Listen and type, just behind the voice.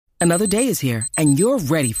Another day is here, and you're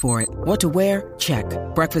ready for it. What to wear? Check.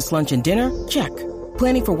 Breakfast, lunch, and dinner? Check.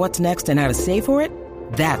 Planning for what's next and how to save for it?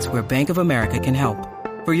 That's where Bank of America can help.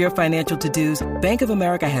 For your financial to-dos, Bank of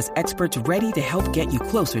America has experts ready to help get you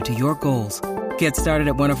closer to your goals. Get started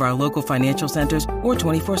at one of our local financial centers or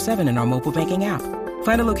 24/7 in our mobile banking app.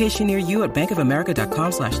 Find a location near you at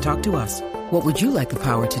bankofamerica.com/talktous. What would you like the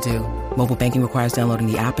power to do? Mobile banking requires downloading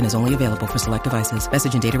the app and is only available for select devices.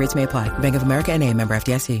 Message and data rates may apply. Bank of America N.A., member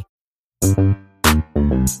FDIC.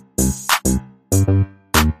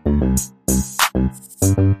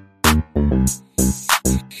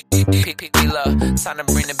 Time to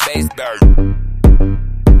bring the bass down.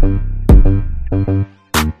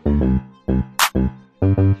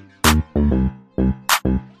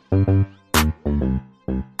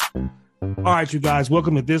 All right, you guys,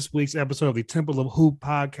 welcome to this week's episode of the Temple of Hoop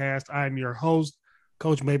podcast. I am your host,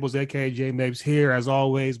 Coach Maples, aka Jay Mapes, here as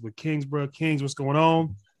always with Kingsborough. Kings, what's going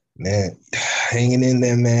on? Man, hanging in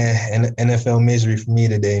there, man. NFL misery for me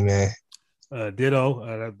today, man.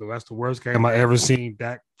 Ditto. That's the worst game I ever seen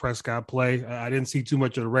Dak Prescott play. I didn't see too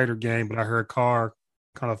much of the Raider game, but I heard Carr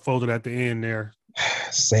kind of folded at the end there.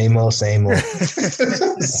 Same old. Same old.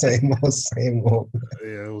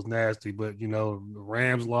 Yeah, it was nasty. But, you know, the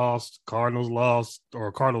Rams lost, Cardinals lost,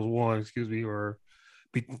 or Cardinals won, or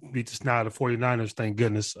beat the snot of the 49ers, thank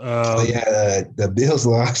goodness. The Bills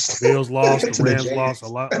lost. The Rams lost.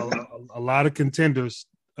 A lot of contenders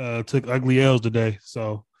took ugly L's today.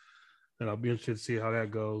 So, and I'll be interested to see how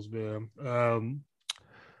that goes, man.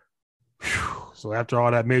 So after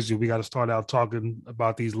all that misery, we got to start out talking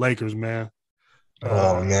about these Lakers, man.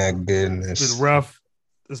 Oh, man, goodness. It's been rough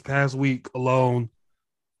this past week alone,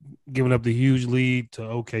 giving up the huge lead to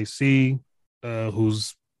OKC,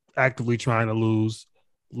 who's actively trying to lose.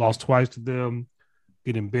 Lost twice to them,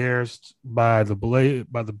 get embarrassed by the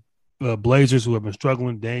Blazers, who have been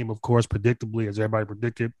struggling. Dame, of course, predictably, as everybody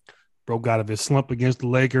predicted, broke out of his slump against the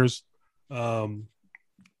Lakers.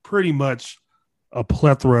 Pretty much a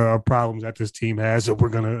plethora of problems that this team has that we're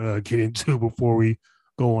going to get into before we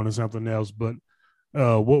go on to something else. But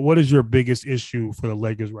what is your biggest issue for the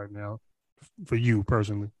Lakers right now, for you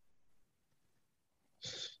personally?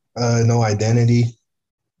 No identity.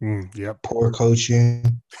 Yep. Poor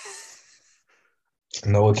coaching.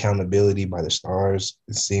 No accountability by the stars.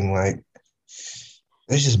 It seemed like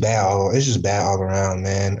it's just bad. It's just bad all around,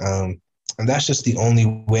 man. And that's just the only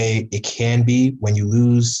way it can be when you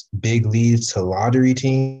lose big leads to lottery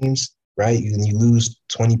teams, right? You lose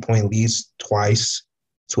 20-point leads twice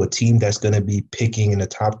to a team that's going to be picking in the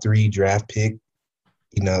top 3 draft pick.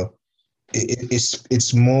 You know,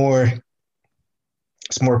 it's more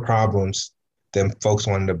problems than folks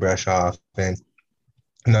wanted to brush off. And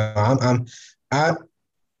you know,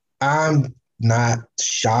 I'm not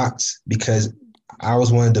shocked because I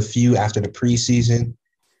was one of the few after the preseason.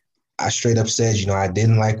 I straight up said, you know, I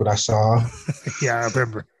didn't like what I saw. Yeah, I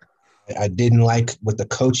remember. I didn't like what the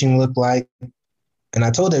coaching looked like. And I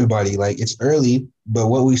told everybody, like, it's early, but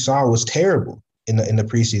what we saw was terrible in the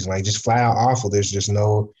preseason, like just flat out awful. There's just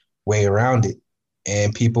no way around it.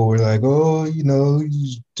 And people were like, oh, you know,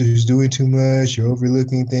 he's doing too much. You're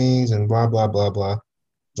overlooking things and blah, blah, blah, blah.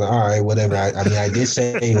 So, all right, whatever. I mean, I did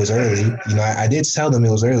say it was early. You know, I did tell them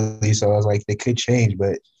it was early. So I was like, they could change,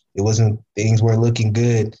 but it wasn't – things weren't looking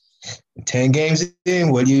good. 10 games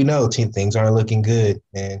in, what do you know? Things aren't looking good.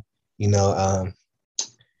 And, you know,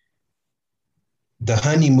 the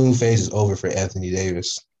honeymoon phase is over for Anthony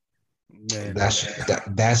Davis. Man,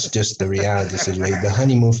 that's just the reality situation. The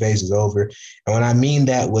honeymoon phase is over. And when I mean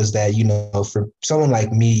that was that, you know, for someone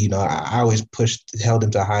like me, you know, I always held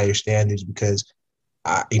him to higher standards because,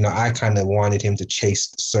 I kind of wanted him to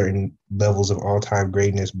chase certain levels of all-time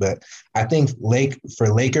greatness. But I think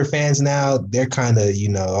for Laker fans now, they're kind of, you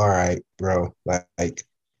know, all right, bro. Like,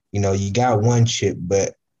 you know, you got one chip,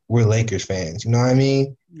 but we're Lakers fans. You know what I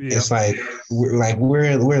mean? Yeah. It's like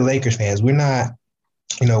we're Lakers fans. We're not,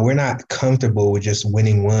 you know, we're not comfortable with just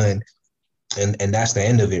winning one. And that's the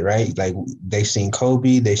end of it, right? Like, they seen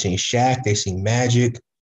Kobe, they seen Shaq, they seen Magic,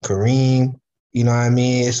 Kareem. You know what I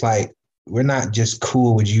mean? It's like, we're not just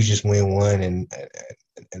cool with you just win one and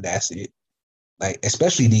that's it. Like,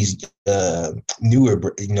 especially these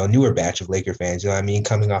newer batch of Laker fans, you know what I mean?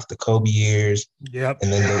 Coming off the Kobe years. Yep.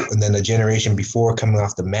 And then the generation before coming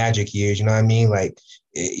off the Magic years, you know what I mean? Like,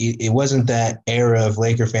 it wasn't that era of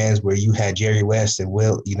Laker fans where you had Jerry West and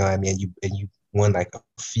Will, you know what I mean? And you won like a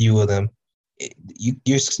few of them.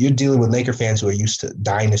 You're dealing with Laker fans who are used to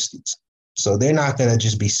dynasties. So they're not going to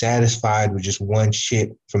just be satisfied with just one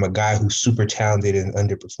chip from a guy who's super talented and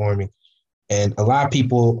underperforming. And a lot of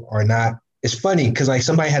people are not. It's funny because, like,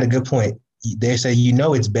 somebody had a good point. they say,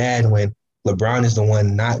 it's bad when LeBron is the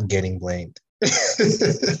one not getting blamed.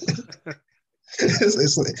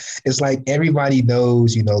 It's like everybody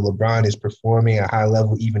knows, LeBron is performing at a high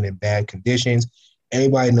level, even in bad conditions.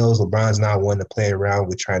 Everybody knows LeBron's not one to play around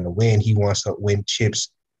with trying to win. He wants to win chips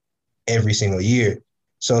every single year.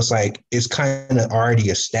 So it's like it's kind of already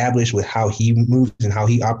established with how he moves and how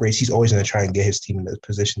he operates. He's always going to try and get his team in the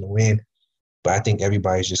position to win. But I think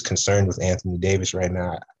everybody's just concerned with Anthony Davis right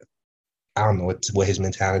now. I don't know what his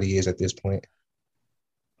mentality is at this point.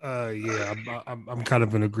 Yeah, I'm kind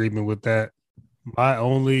of in agreement with that.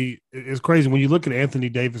 It's crazy when you look at Anthony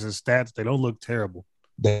Davis's stats; they don't look terrible.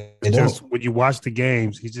 They just don't. When you watch the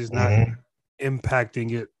games, he's just not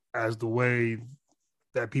impacting it as the way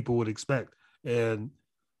that people would expect. And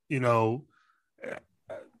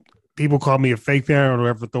people call me a fake fan or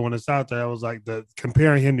ever throwing this out there. I was like,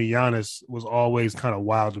 comparing him to Giannis was always kind of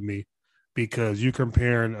wild to me because you're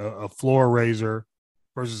comparing a floor raiser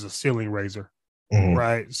versus a ceiling raiser.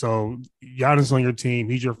 Right. So Giannis on your team,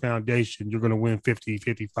 he's your foundation. You're going to win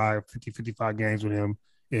 55 games with him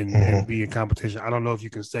and be in competition. I don't know if you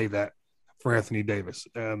can say that for Anthony Davis.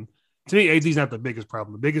 To me, AD's not the biggest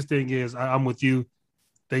problem. The biggest thing is I'm with you.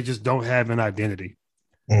 They just don't have an identity.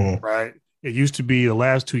 Right. It used to be the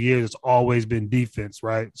last 2 years, it's always been defense.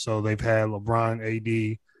 Right. So they've had LeBron,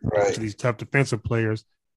 AD, to these tough defensive players.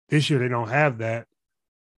 This year, they don't have that.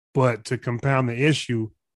 But to compound the issue,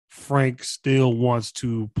 Frank still wants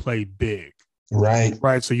to play big.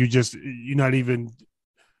 Right. So you're not even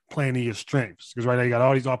playing to your strengths because right now you got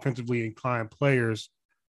all these offensively inclined players.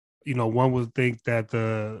 One would think that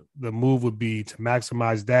the move would be to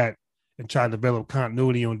maximize that and try to develop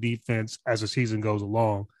continuity on defense as the season goes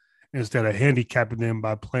along instead of handicapping them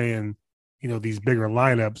by playing, these bigger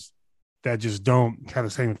lineups that just don't have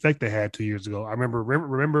the same effect they had 2 years ago. I remember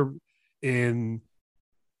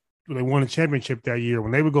when they won a championship that year,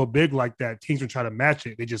 when they would go big like that, teams would try to match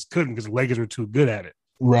it. They just couldn't because the Lakers were too good at it.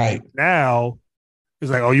 Right. Now,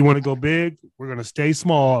 it's like, oh, you want to go big? We're going to stay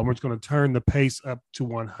small, and we're just going to turn the pace up to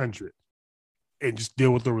 100 and just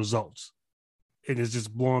deal with the results. And it's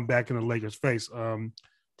just blowing back in the Lakers' face.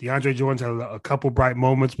 DeAndre Jordan's had a couple bright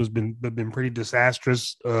moments, but been pretty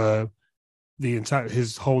disastrous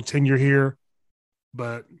his whole tenure here.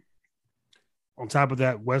 But on top of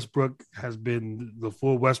that, Westbrook has been the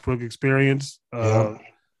full Westbrook experience. Some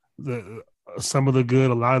of the good,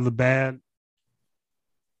 a lot of the bad.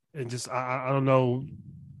 And just, I don't know.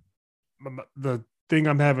 The thing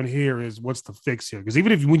I'm having here is what's the fix here? Because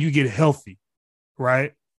even when you get healthy,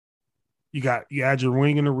 right, you add your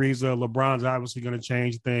wing and Ariza. LeBron's obviously going to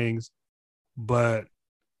change things. But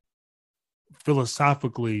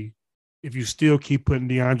philosophically, if you still keep putting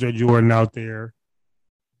DeAndre Jordan out there,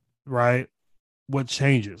 right, what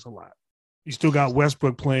changes a lot? You still got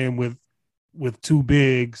Westbrook playing with two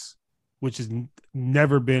bigs, which has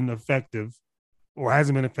never been effective or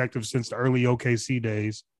hasn't been effective since the early OKC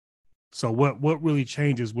days. So what really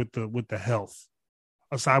changes with the health?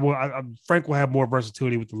 Aside, Frank will have more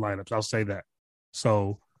versatility with the lineups. I'll say that.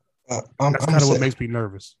 So that's kind of what makes me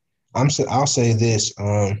nervous. I'll say this,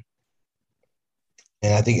 and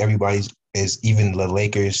I think even the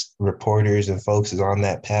Lakers reporters and folks is on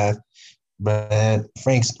that path. But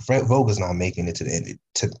Frank Vogel's not making it to the end.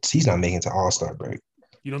 He's not making it to All-Star break.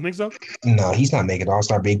 You don't think so? No, he's not making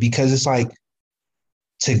All-Star break because it's like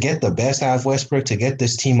to get the best out of Westbrook, to get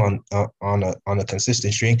this team on a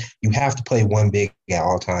consistent string, you have to play one big at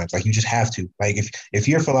all times. Like you just have to. Like if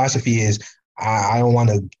your philosophy is I don't want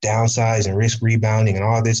to downsize and risk rebounding and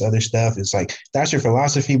all this other stuff, it's like that's your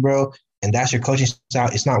philosophy, bro, and that's your coaching style.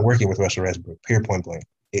 It's not working with Russell Westbrook. Period. Point blank.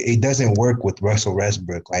 It doesn't work with Russell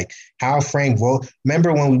Westbrook. Like how Frank Vogel.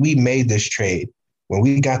 Remember when we made this trade, when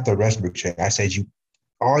we got the Westbrook trade, I said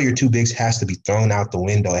all your two bigs has to be thrown out the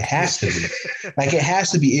window. It has to be. Like it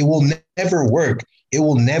has to be. It will never work. It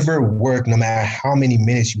will never work no matter how many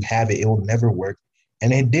minutes you have it. It will never work.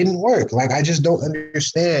 And it didn't work. Like I just don't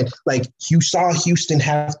understand. Like you saw Houston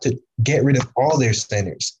have to get rid of all their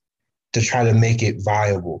centers to try to make it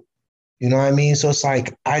viable. You know what I mean? So it's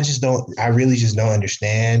like, I really just don't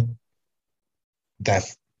understand that.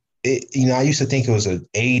 I used to think it was an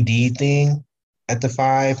AD thing at the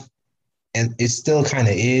 5, and it still kind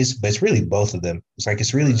of is, but it's really both of them. It's like,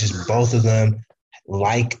 it's really just both of them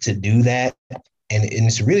like to do that. And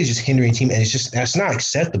it's really just hindering team. And that's not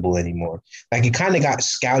acceptable anymore. Like it kind of got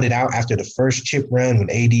scouted out after the first chip run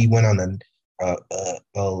when AD went on an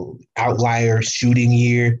outlier shooting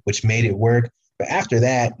year, which made it work. But after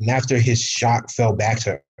that, and after his shot fell back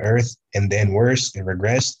to earth and then worse and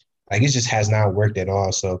regressed, like it just has not worked at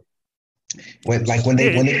all. So when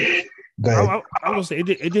they Go ahead. I was gonna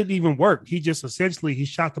say it didn't even work. He just essentially he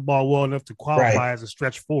shot the ball well enough to qualify as a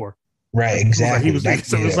stretch four. Right, exactly.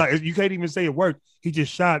 It's like you can't even say it worked. He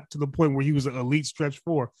just shot to the point where he was an elite stretch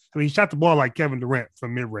four. I mean, he shot the ball like Kevin Durant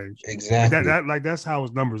from mid range. Exactly. That's how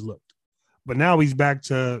his numbers looked. But now he's back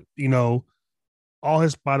to all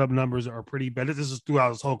his spot up numbers are pretty bad. This is throughout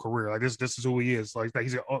his whole career. Like this is who he is. Like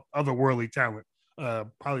he's an otherworldly talent.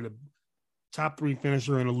 Probably the top 3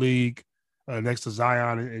 finisher in the league, next to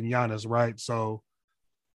Zion and Giannis. Right. So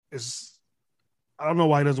I don't know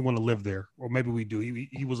why he doesn't want to live there, or maybe we do.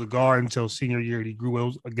 He was a guard until senior year, and he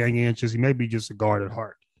grew a gang of inches. He may be just a guard at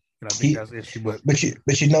heart, and I think that's the issue.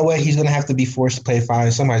 But you know what? He's gonna have to be forced to play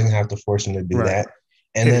 5. Somebody's gonna have to force him to do that.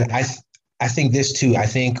 And then I think this too. I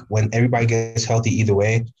think when everybody gets healthy, either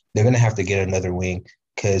way, they're gonna have to get another wing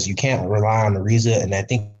because you can't rely on Ariza. And I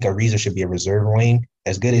think Ariza should be a reserve wing.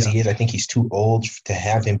 As good as he is, I think he's too old to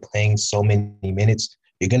have him playing so many minutes.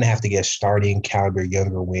 You're gonna have to get a starting caliber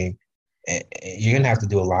younger wing. And you're gonna have to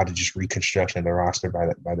do a lot of just reconstruction of the roster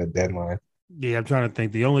by the deadline. Yeah, I'm trying to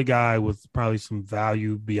think. The only guy with probably some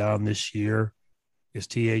value beyond this year is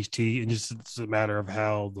THT, and just it's a matter of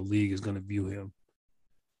how the league is going to view him,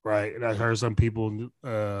 right? And I heard some people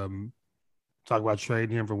talk about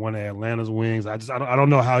trading him for one of Atlanta's wings. I don't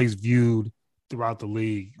know how he's viewed throughout the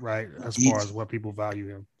league, right? As far as what people value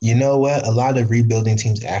him. You know what? A lot of rebuilding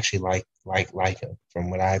teams actually like him from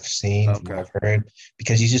what I've seen, from what I've heard,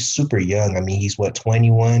 because he's just super young. I mean, he's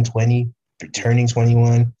 21, 20, turning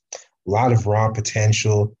 21. A lot of raw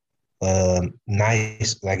potential.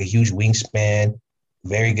 Nice, like a huge wingspan.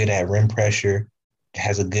 Very good at rim pressure.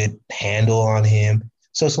 Has a good handle on him.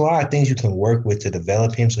 So it's a lot of things you can work with to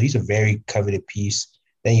develop him. So he's a very coveted piece.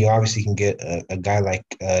 Then you obviously can get a guy like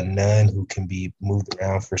Nunn who can be moved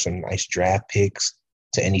around for some nice draft picks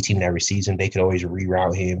to any team that receives him. They could always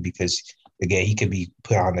reroute him because, again, he could be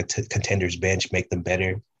put on the contender's bench, make them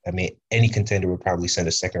better. I mean, any contender would probably send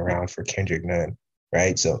a second round for Kendrick Nunn,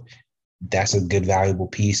 right? So that's a good, valuable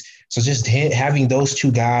piece. So just having those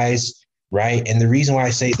two guys, right? And the reason why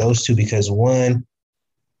I say those two, because one,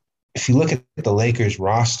 if you look at the Lakers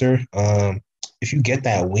roster, if you get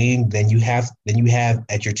that wing, then you have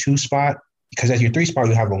at your 2 spot, because at your 3 spot,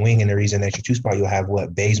 you have a wing, and the reason at your 2 spot, you'll have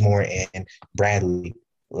Bazemore and Bradley.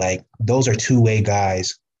 Like, those are two-way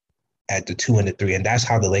guys at the 2 and the 3, and that's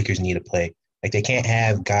how the Lakers need to play. Like, they can't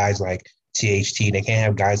have guys like THT. They can't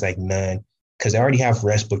have guys like Nunn because they already have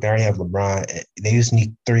Westbrook. They already have LeBron. They just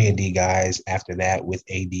need 3-and-D guys after that with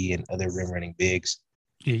AD and other rim-running bigs.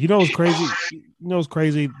 Yeah, you know what's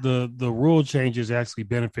crazy? The rule changes actually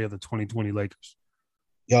benefited the 2020 Lakers.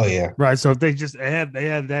 Oh yeah, right. So if they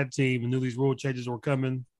had that team and knew these rule changes were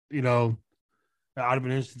coming, I'd have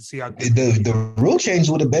been interested to see how the rule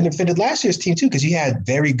change would have benefited last year's team too, because you had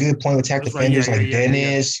very good point of attack defenders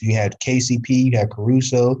Dennis. You had KCP, you had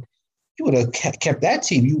Caruso. You would have kept that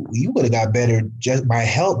team. You would have got better just by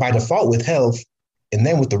default with health, and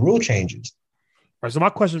then with the rule changes. All right. So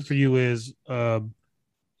my question for you is.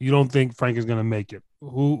 You don't think Frank is going to make it?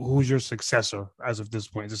 Who's your successor as of this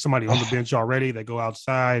point? Is there somebody on the bench already? They go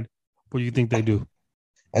outside. What do you think they do?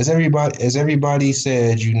 As everybody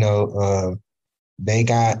said, they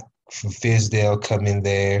got Fizdale coming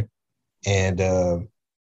there, and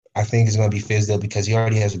I think it's going to be Fizdale because he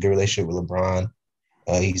already has a good relationship with LeBron.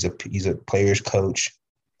 He's a player's coach.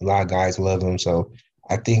 A lot of guys love him, so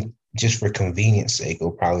I think just for convenience sake, it'll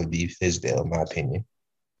probably be Fizdale, in my opinion.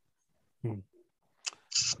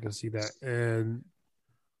 I can see that. And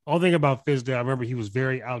all thing about Fizdale, I remember he was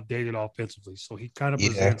very outdated offensively. So he kind of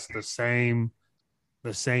presents the same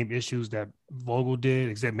issues that Vogel did,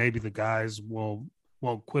 except maybe the guys won't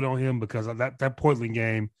quit on him because of that Portland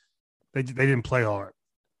game, they didn't play hard.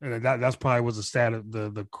 And that's probably was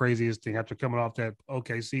the craziest thing after coming off that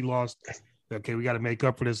OKC loss. Okay, we got to make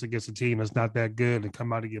up for this against a team that's not that good and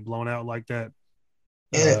come out and get blown out like that.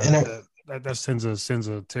 That sends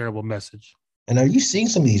a terrible message. And are you seeing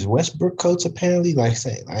some of these Westbrook quotes apparently?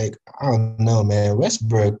 I don't know, man.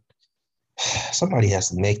 Westbrook, somebody has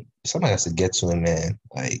to get to him, man.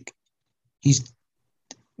 Like, he's,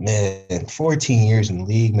 man, 14 years in the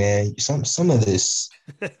league, man. Some of this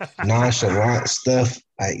nonchalant stuff,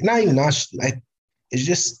 like, not even nonchalant, like, it's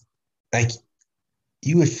just, like,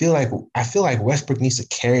 you would feel like, I feel like Westbrook needs to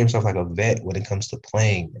carry himself like a vet when it comes to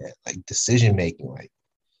playing, man. Like, decision-making, like.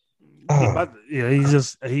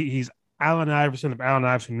 He's Allen Iverson, if Allen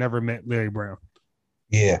Iverson never met Larry Brown.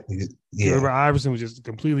 Yeah. Remember, Iverson was just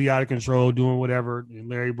completely out of control, doing whatever. And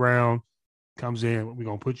Larry Brown comes in, we're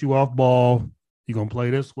going to put you off ball. You're going to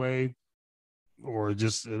play this way, or it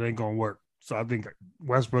ain't going to work. So I think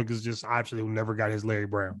Westbrook is just Iverson who never got his Larry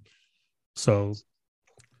Brown. So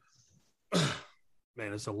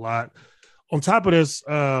Man, it's a lot. On top of this,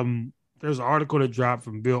 there's an article that dropped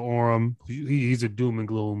from Bill Oram. He's a doom and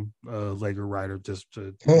gloom Laker writer, just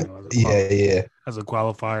to, as a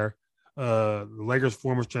qualifier. The Lakers'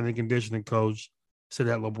 former strength and conditioning coach said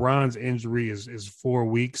that LeBron's injury is 4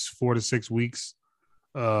 weeks, 4 to 6 weeks.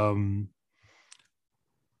 That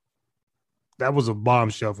was a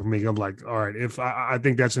bombshell for me. I'm like, all right, if I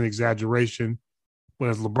think that's an exaggeration, but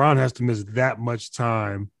if LeBron has to miss that much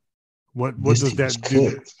time, what does that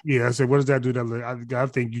do? Yeah, I said, what does that do? That I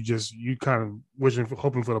think you kind of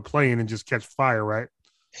hoping for the play-in and just catch fire, right?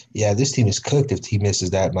 Yeah, this team is cooked if he misses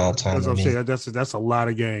that amount of time. That's what I'm saying. That's a lot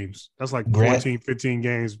of games. That's like 14, 15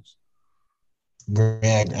 games.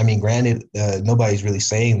 Granted, nobody's really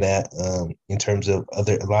saying that in terms of a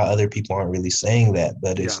lot of other people aren't really saying that,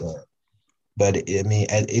 but it's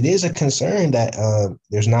it is a concern that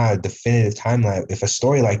there's not a definitive timeline. If a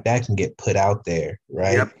story like that can get put out there,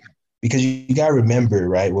 right? Yep. Because you got to remember,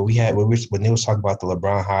 right, when they was talking about the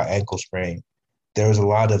LeBron high ankle sprain, there was a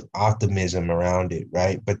lot of optimism around it,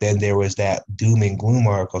 right? But then there was that doom and gloom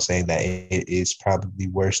article saying that it is probably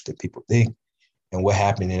worse than people think. And what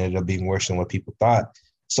happened ended up being worse than what people thought.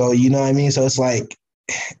 So, you know what I mean? So it's like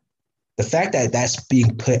the fact that that's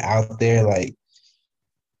being put out there, like,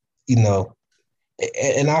 you know,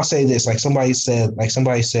 and I'll say this, somebody said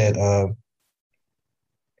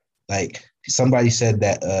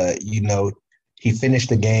that, you know, he finished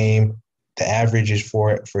the game. The average is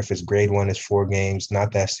for if it's grade 1 is 4 games.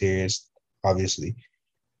 Not that serious, obviously.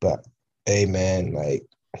 But, hey, man, like,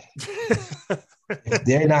 if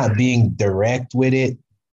they're not being direct with it,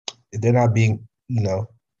 if they're not being, you know,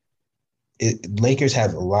 Lakers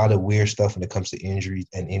have a lot of weird stuff when it comes to injury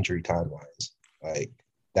and injury timelines. Like,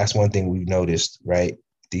 that's one thing we've noticed, right?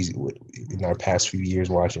 In our past few years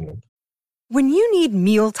watching them. When you need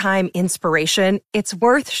mealtime inspiration, it's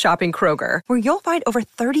worth shopping Kroger, where you'll find over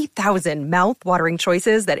 30,000 mouth-watering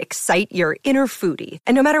choices that excite your inner foodie.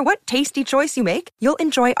 And no matter what tasty choice you make, you'll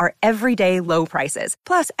enjoy our everyday low prices,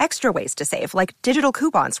 plus extra ways to save, like digital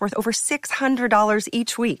coupons worth over $600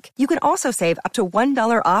 each week. You can also save up to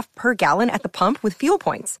 $1 off per gallon at the pump with fuel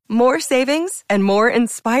points. More savings and more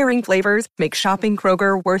inspiring flavors make shopping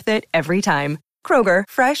Kroger worth it every time. Kroger,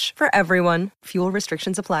 fresh for everyone. Fuel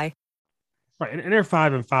restrictions apply. Right, and they're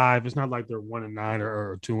 5-5. It's not like they're 1-9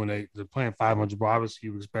 or 2-8. They're playing 500, but obviously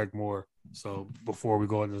you expect more. So before we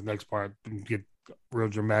go into the next part and get real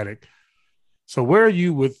dramatic, so where are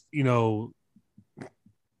you with, you know,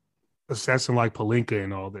 assessing like Pelinka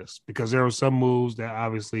and all this? Because there were some moves that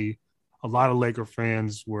obviously a lot of Laker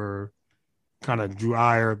fans were kind of drew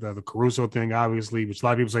ire. The Caruso thing, obviously, which a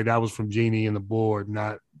lot of people say that was from Jeanie and the board,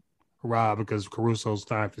 not Rob, because Caruso's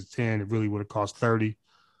time for 10, it really would have cost 30.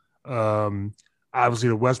 Obviously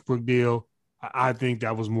the Westbrook deal, I think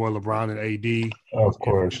that was more LeBron and AD. Of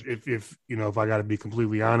course. If you know, if I got to be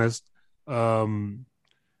completely honest. So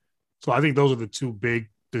I think those are the two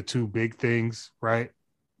big things, right?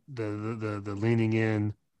 The leaning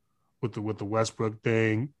in with the Westbrook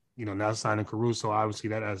thing, you know, now signing Caruso,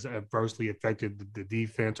 obviously that has adversely affected the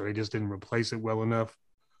defense, or they just didn't replace it well enough.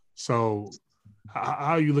 So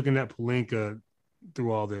how are you looking at Pelinka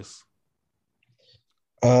through all this?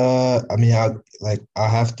 I mean, I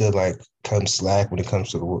have to come slack when it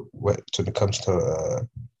comes to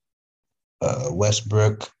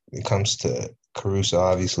Westbrook. When it comes to Caruso,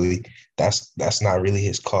 obviously, that's not really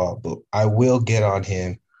his call. But I will get on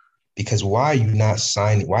him because why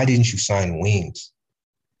didn't you sign wings?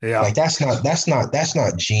 Yeah, like that's not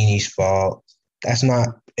Jeanie's fault. That's not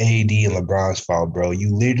AD and LeBron's fault, bro.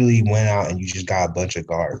 You literally went out and you just got a bunch of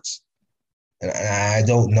guards. And I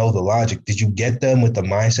don't know the logic. Did you get them with the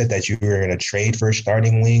mindset that you were going to trade for a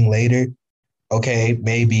starting wing later? Okay,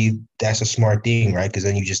 maybe that's a smart thing, right? Because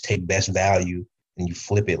then you just take best value and you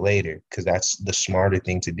flip it later because that's the smarter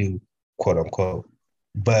thing to do, quote unquote.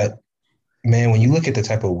 But, man, when you look at the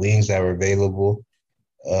type of wings that were available,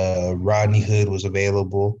 Rodney Hood was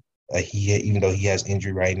available. Even though he has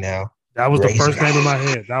injury right now. That was the first name in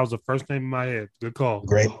my head. Good call.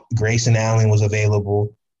 Grayson Allen was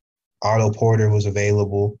available. Otto Porter was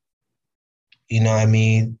available. You know what I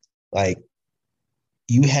mean? Like,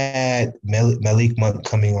 you had Malik Monk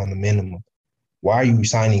coming on the minimum. Why are you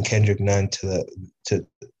signing Kendrick Nunn to the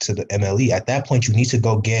MLE? At that point, you need to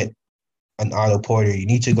go get an Otto Porter. You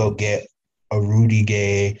need to go get a Rudy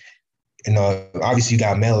Gay. You know, obviously you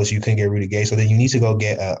got Melo, so you couldn't get Rudy Gay. So then you need to go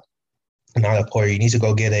get an Otto Porter. You need to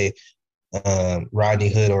go get a Rodney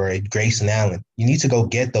Hood or a Grayson Allen. You need to go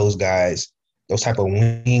get those guys. Those type of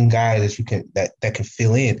wing guys that can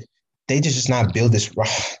fill in. They just not build this.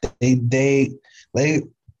 The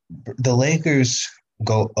Lakers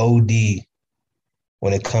go OD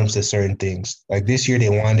when it comes to certain things. Like this year, they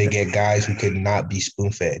wanted to get guys who could not be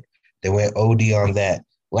spoon-fed. They went OD on that.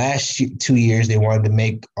 Last 2 years, they wanted to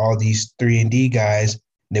make all these 3-and-D guys.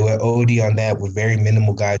 They went OD on that with very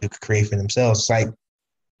minimal guys who could create for themselves. It's like,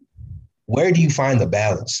 where do you find the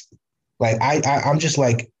balance? Like, I'm just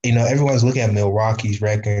like, everyone's looking at Milwaukee's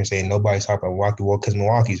record and saying nobody's talking about Milwaukee. Well, because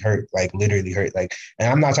Milwaukee's hurt, like literally hurt. Like, and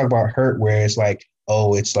I'm not talking about hurt where it's like,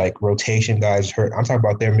 oh, it's like rotation guys hurt. I'm talking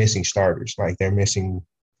about they're missing starters. Like they're missing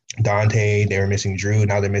Dante, they were missing Drew,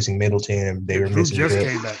 now they're missing Middleton. They were Drew missing just Brook.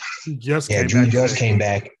 came back. Drew just came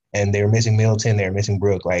back, and they were missing Middleton. They were missing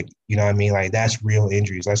Brook. Like, you know what I mean? Like that's real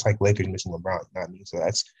injuries. That's like Lakers missing LeBron. You know what I mean? So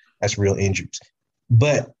that's real injuries.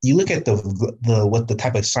 But you look at the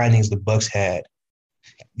type of signings the Bucks had.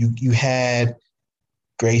 You had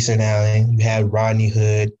Grayson Allen, you had Rodney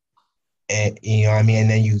Hood, and you know what I mean. And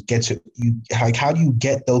then you get to how do you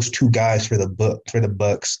get those two guys for the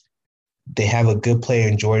Bucks? They have a good player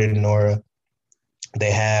in Jordan Nora.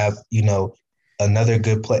 They have another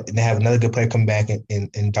good play. They have another good player come back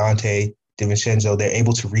in Dante DiVincenzo. They're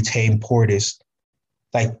able to retain Portis.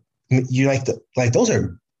 Those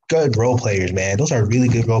are good role players, man. Those are really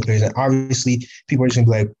good role players. And obviously, people are just going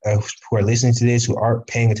to be like, who are listening to this, who aren't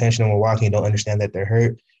paying attention to Milwaukee and don't understand that they're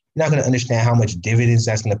hurt. You're not going to understand how much dividends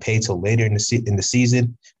that's going to pay till later in the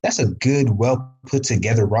season. That's a good, well put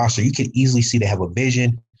together roster. You can easily see they have a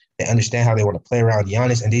vision. They understand how they want to play around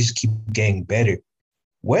Giannis, and they just keep getting better.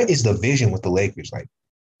 What is the vision with the Lakers? Like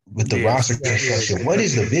with the roster construction, what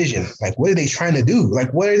is the vision? Like, what are they trying to do?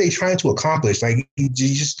 Like, what are they trying to accomplish? Like,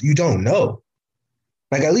 you don't know.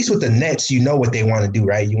 Like, at least with the Nets, you know what they want to do,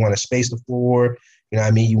 right? You want to space the floor. You know what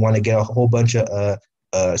I mean? You want to get a whole bunch of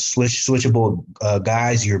switchable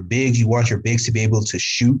guys. Your bigs, you want your bigs to be able to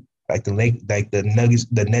shoot. Like the Nuggets,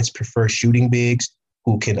 the Nets prefer shooting bigs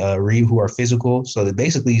who can who are physical. So that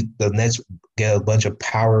basically the Nets get a bunch of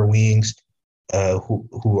power wings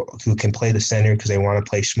who can play the center because they want to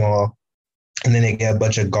play small. And then they get a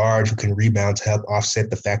bunch of guards who can rebound to help offset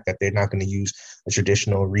the fact that they're not going to use a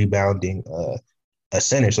traditional rebounding a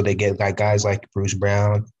center. So they get like guys like Bruce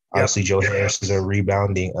Brown. Obviously, Joe Harris is a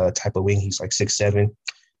rebounding type of wing. He's like 6'7".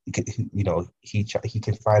 He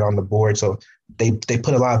can fight on the board. So they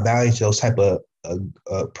put a lot of value to those type of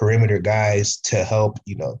perimeter guys to help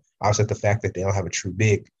offset the fact that they don't have a true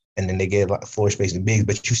big. And then they get a lot of floor spacing bigs.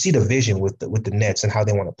 But you see the vision with the Nets and how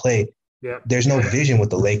they want to play. Yeah. There's no vision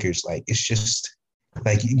with the Lakers. Like, it's just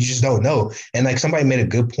like you just don't know. And like somebody made a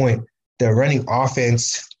good point. They're running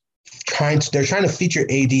offense. They're trying to feature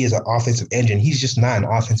AD as an offensive engine. He's just not an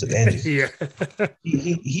offensive engine. Yeah.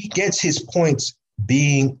 he gets his points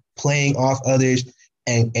playing off others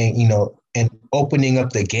and opening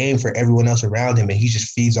up the game for everyone else around him, and he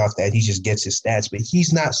just feeds off that. He just gets his stats, but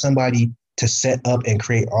he's not somebody to set up and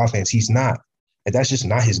create offense. He's not. And that's just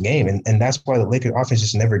not his game, and that's why the Lakers offense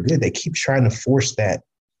is never good. They keep trying to force that.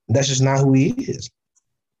 That's just not who he is.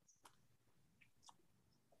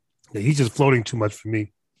 Yeah, he's just floating too much for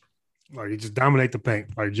me. Like, he just dominate the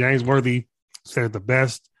paint. Like James Worthy said it the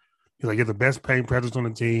best. He's like, you're the best paint presence on the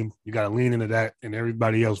team. You got to lean into that, and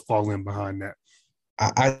everybody else fall in behind that.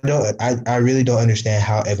 I really don't understand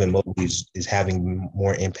how Evan Mobley is having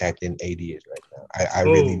more impact than AD is right now. I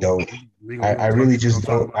really don't. I really just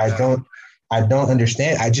don't. I don't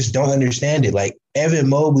understand. I just don't understand it. Like, Evan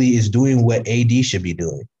Mobley is doing what AD should be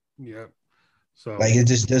doing. Yeah. So like, it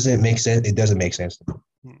just doesn't make sense. It doesn't make sense to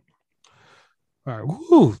me. All right.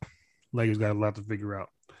 Woo. Lakers got a lot to figure out.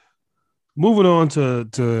 Moving on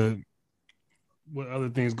to what other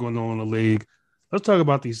things going on in the league. Let's talk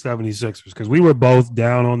about these 76ers, because we were both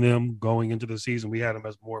down on them going into the season. We had them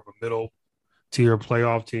as more of a middle-tier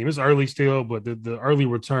playoff team. It's early still, but the early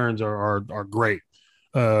returns are great.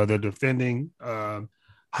 They're defending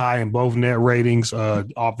high in both net ratings,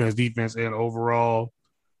 offense, defense, and overall.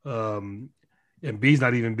 And B's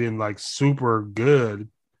not even been like super good,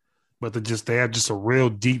 but they have just a real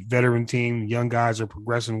deep veteran team. Young guys are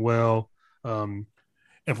progressing well.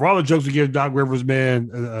 And for all the jokes we give Doc Rivers, man,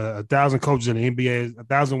 1,000 coaches in the NBA,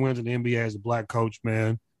 1,000 wins in the NBA as a black coach,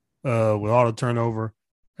 man, with all the turnover,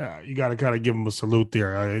 you got to kind of give him a salute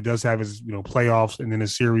there. It does have his playoffs and then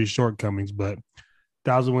his series shortcomings, but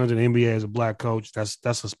 1,000 wins in the NBA as a black coach, that's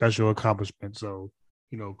a special accomplishment. So,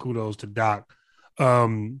 kudos to Doc. But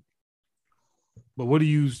what do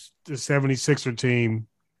you, the 76er team,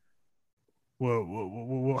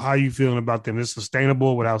 well, how are you feeling about them? Is it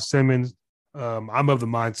sustainable without Simmons? I'm of the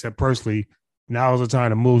mindset personally, now is the time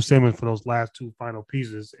to move Simmons for those last two final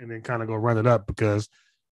pieces and then kind of go run it up, because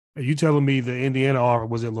are you telling me the Indiana offer,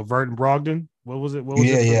 was it LeVert and Brogdon? What was it?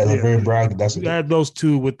 Yeah, LeVert and Brogdon. That's you had those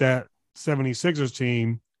two with that 76ers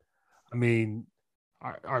team. I mean,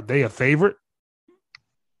 Are they a favorite?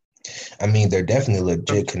 I mean, they're definitely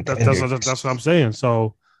legit contenders. That's what I'm saying.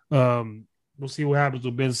 So we'll see what happens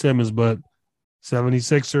with Ben Simmons, but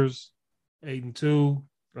 76ers, 8-2,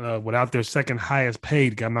 without their second highest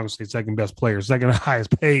paid guy. I'm not going to say second best player, second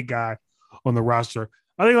highest paid guy on the roster.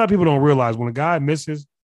 I think a lot of people don't realize when a guy misses,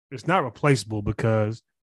 it's not replaceable because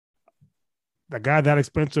the guy that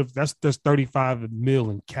expensive, that's 35 mil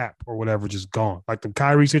in cap or whatever just gone. Like the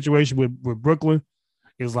Kyrie situation with Brooklyn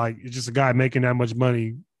is like, it's just a guy making that much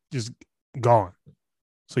money just gone.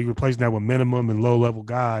 So you're replacing that with minimum and low level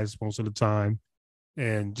guys most of the time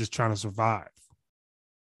and just trying to survive.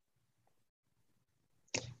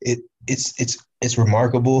 It's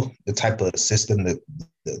remarkable the type of system that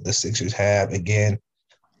the Sixers have. Again,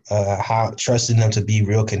 how trusting them to be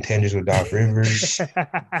real contenders with Doc Rivers.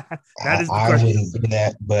 I wouldn't do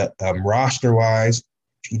that. But roster wise,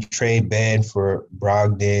 if you trade Ben for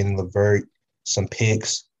Brogdon, LeVert, some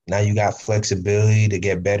picks, now you got flexibility to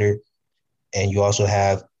get better. And you also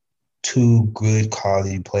have two good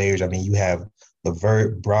quality players. I mean, you have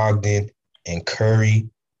LeVert, Brogdon, and Curry,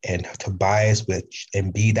 and Tobias with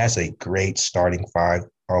Embiid. That's a great starting five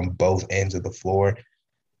on both ends of the floor.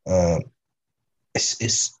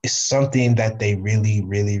 It's something that they really,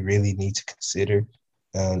 really, really need to consider.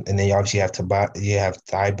 And then you obviously have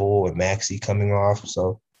Thibault and Maxey coming off.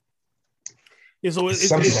 So, yeah, so it's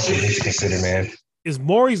something that they need to consider, man. Is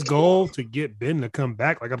Morey's goal to get Ben to come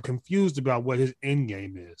back? Like, I'm confused about what his end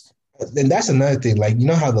game is. And that's another thing. Like, you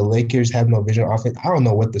know how the Lakers have no vision offense? I don't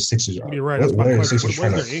know what the Sixers are. You're right. What are the Sixers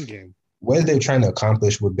trying to end game? What are they trying to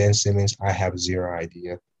accomplish with Ben Simmons? I have zero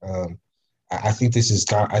idea. I think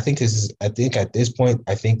at this point,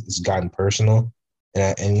 it's gotten personal.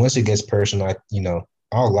 And once it gets personal,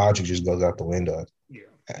 all logic just goes out the window. Yeah.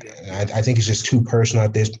 I think it's just too personal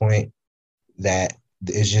at this point that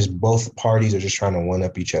it's just both parties are just trying to one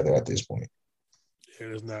up each other at this point.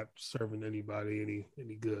 And it's not serving anybody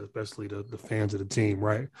any good, especially the fans of the team,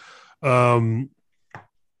 right?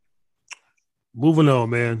 Moving on,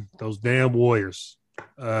 man. Those damn Warriors.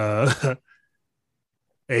 8-1,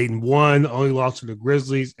 only lost to the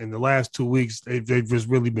Grizzlies. In the last 2 weeks, they've just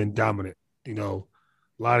really been dominant. A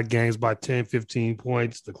lot of games by 10, 15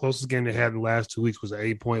 points. The closest game they had in the last 2 weeks was an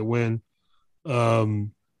 8-point win.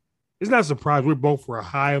 It's not a surprise. We're both were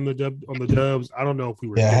high on the Dubs. I don't know if we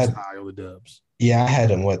were this high on the Dubs. Yeah, I had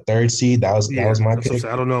them, third seed? That was my pick.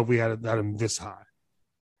 I don't know if we had them this high.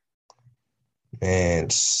 Man,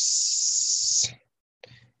 the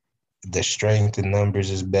strength in numbers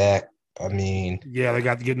is back. I mean, yeah, they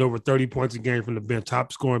got to getting over 30 points a game from the bench,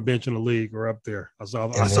 top scoring bench in the league, or up there. I saw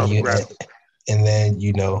the graphic. And then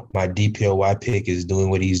my DPOY pick is doing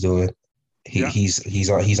what he's doing. He's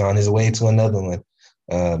on his way to another one.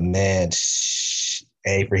 Man,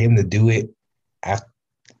 hey, for him to do it,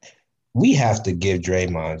 we have to give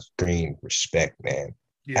Draymond Green respect, man.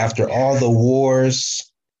 Yeah. After all the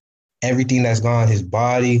wars, everything that's gone on his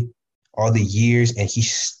body, all the years, and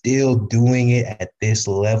he's still doing it at this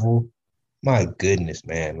level. My goodness,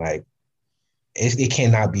 man. Like, it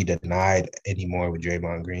cannot be denied anymore with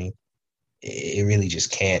Draymond Green. It really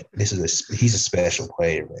just can't. He's a special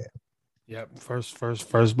player, man. Yep, first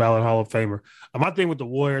ballot Hall of Famer. My thing with the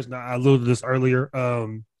Warriors, now I alluded to this earlier.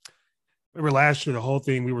 Remember last year, the whole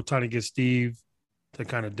thing, we were trying to get Steve to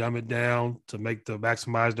kind of dumb it down to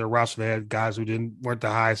maximize their roster. They had guys who weren't the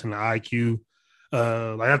highest in the IQ.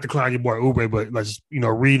 Like not to decline your boy Oubre, but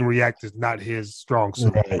read and react is not his strong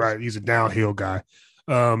suit, right? He's a downhill guy.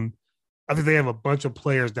 I think they have a bunch of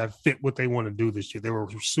players that fit what they want to do this year. They were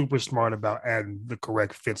super smart about adding the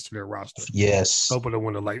correct fits to their roster. Yes. Hoping to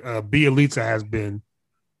win Bielitsa has been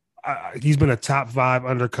he's been a top 5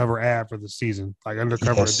 undercover ad for the season, like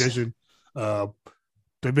undercover addition.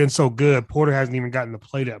 They've been so good. Porter hasn't even gotten to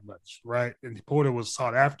play that much, right? And Porter was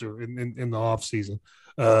sought after in the offseason.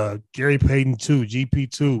 Gary Payton 2,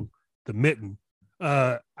 GP2, the Mitten.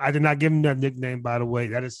 I did not give him that nickname, by the way.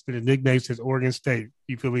 That has been a nickname since Oregon State.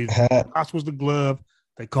 You feel me? Ross was the glove.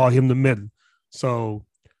 They call him the Mitten. So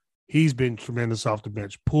he's been tremendous off the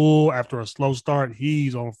bench. Poole, after a slow start,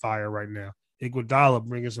 he's on fire right now. Iguodala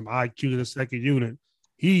bringing some IQ to the second unit.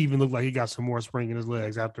 He even looked like he got some more spring in his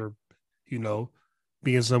legs after,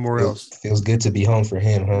 being somewhere else. Feels good to be home for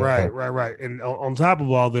him, huh? Right. And on top of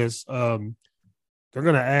all this, they're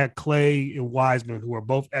going to add Clay and Wiseman, who are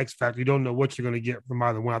both X factor. You don't know what you're going to get from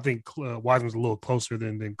either one. I think Wiseman's a little closer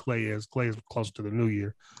than Clay is. Clay is closer to the new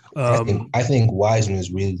year. I think Wiseman is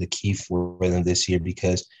really the key for them this year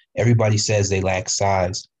because everybody says they lack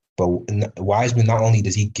size. But Wiseman, not only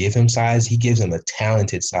does he give him size, he gives him a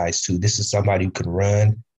talented size too. This is somebody who can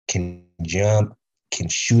run, can jump, can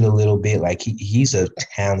shoot a little bit. Like he's a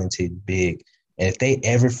talented big. And if they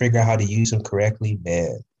ever figure out how to use him correctly,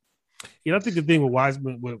 man. I think the thing with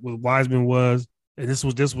Wiseman was, and this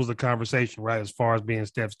was a conversation, right? As far as being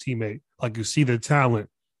Steph's teammate, like you see the talent,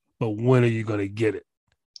 but when are you going to get it?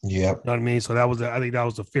 Yeah, you know what I mean. So I think that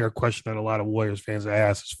was a fair question that a lot of Warriors fans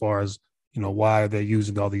asked, as far as why are they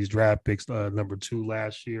using all these draft picks? Number 2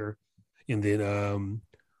 last year, and then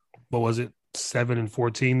what was it, 7 and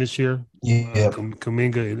 14 this year? Yeah,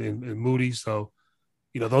 Kuminga and Moody. So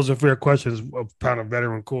those are fair questions of kind of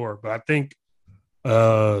veteran core, but I think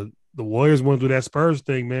the Warriors want to do that Spurs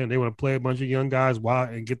thing, man. They want to play a bunch of young guys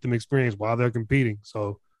and get them experience while they're competing.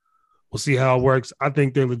 So we'll see how it works. I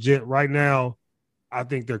think they're legit right now. I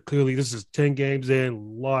think they're clearly, this is 10 games in, a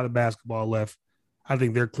lot of basketball left. I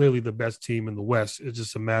think they're clearly the best team in the West. It's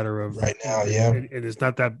just a matter of right now, yeah. And it's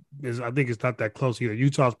not that. I think it's not that close either.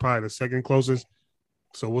 Utah's probably the second closest.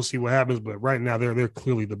 So we'll see what happens. But right now, they're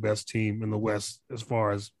clearly the best team in the West as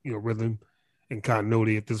far as rhythm and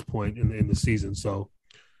continuity at this point in the season. So.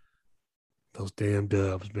 Those damn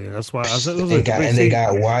Dubs, man. That's why I said they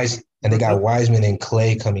got Wiseman and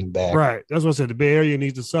Clay coming back. Right. That's what I said. The Bay Area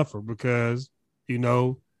needs to suffer because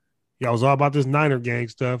y'all was all about this Niner gang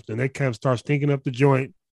stuff. Then they kind of start stinking up the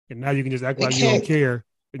joint, and now you can just act like you don't care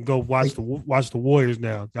and go watch the Warriors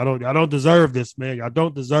now. Y'all don't deserve this, man. Y'all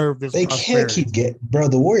don't deserve this. They can't the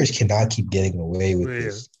Warriors cannot keep getting away with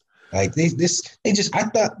this. Like they just I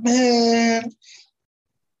thought, man.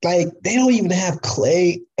 Like, they don't even have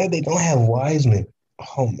Clay, and they don't have Wiseman.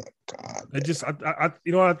 Oh, my God. I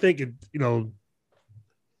think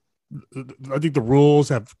I think the rules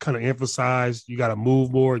have kind of emphasized you got to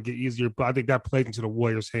move more and get easier. But I think that played into the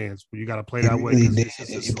Warriors' hands. But you got to play that way.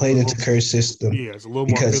 It played into Kerr's system. Yeah, it's a little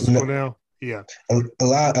more physical now. Yeah, a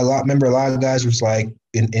lot. Remember, a lot of guys was like,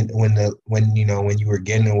 when you were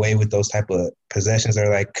getting away with those type of possessions, they're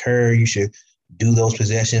like, Kerr, you should do those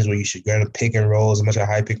possessions where you should go to pick and rolls, a bunch of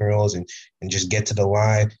high pick and rolls, and just get to the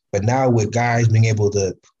line. But now with guys being able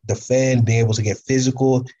to defend, being able to get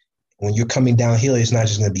physical, when you're coming downhill, it's not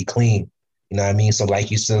just going to be clean. You know what I mean? So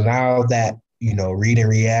now that, read and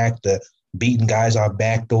react, the beating guys off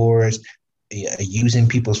back doors, using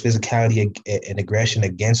people's physicality and aggression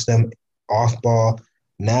against them off ball,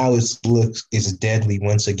 now it's deadly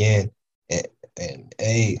once again. And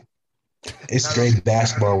hey, it's great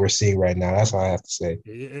basketball we're seeing right now. That's all I have to say.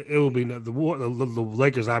 It will be the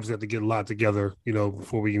Lakers obviously have to get a lot together,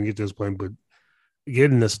 before we can get to this point. But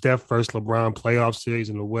getting the Steph first LeBron playoff series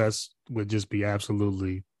in the West would just be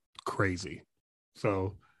absolutely crazy.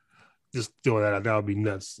 So just doing that would be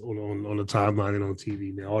nuts on the timeline and on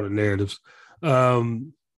TV now, all the narratives.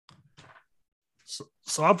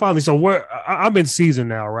 So I'm in season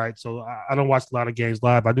now, right? So I don't watch a lot of games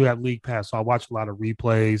live. I do have League Pass, so I watch a lot of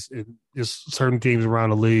replays and just certain teams around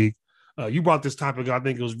the league. You brought this topic, I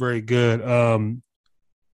think it was very good.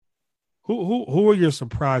 Who are your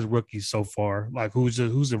surprise rookies so far? Like who's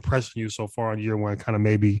impressing you so far in year one? Kind of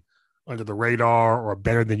maybe under the radar or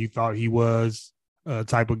better than you thought he was,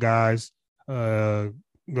 type of guys. Go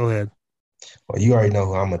ahead. Well, you already know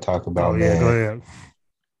who I'm gonna talk about, man. Go ahead.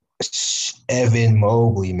 Evan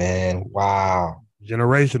Mobley, man. Wow.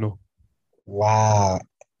 Generational. Wow.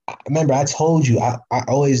 Remember, I told you, I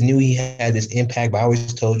always knew he had this impact, but I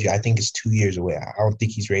always told you I think it's 2 years away. I don't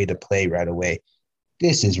think he's ready to play right away.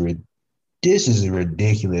 This is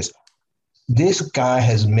ridiculous. This guy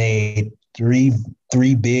has made three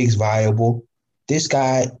bigs viable. This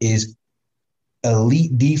guy is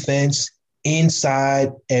elite defense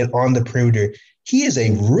inside and on the perimeter. He is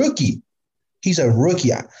a rookie. He's a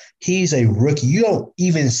rookie. You don't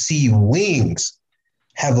even see wings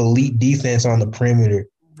have elite defense on the perimeter.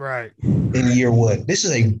 Right. In year one. This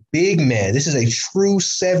is a big man. This is a true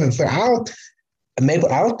 7 foot. I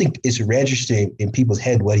don't think it's registering in people's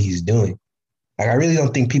head what he's doing. Like, I really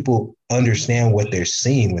don't think people understand what they're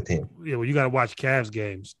seeing with him. Yeah, well, you got to watch Cavs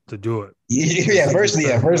games to do it. First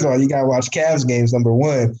of all, you got to watch Cavs games, number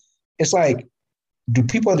one. It's like, do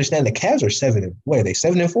people understand the Cavs are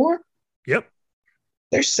 7-4? Yep.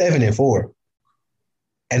 They're 7-4.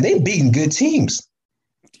 And they've beaten good teams.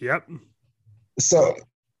 Yep. So,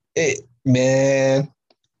 man,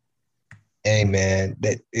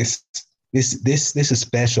 that this is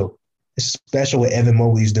special. It's special what Evan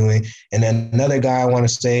Mobley's doing. And then another guy I want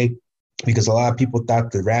to say, because a lot of people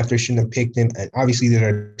thought the Raptors shouldn't have picked him, and obviously these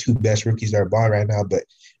are two best rookies that are balling right now, but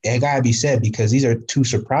it got to be said because these are two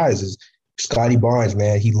surprises. Scotty Barnes,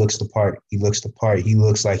 man, he looks the part. He looks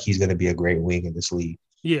like he's going to be a great wing in this league.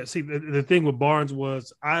 Yeah, see, the thing with Barnes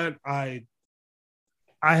was I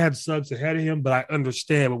had Suggs ahead of him, but I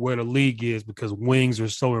understand where the league is because wings are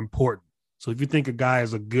so important. So if you think a guy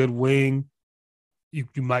is a good wing, you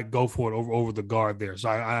might go for it over the guard there. So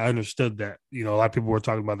I understood that. A lot of people were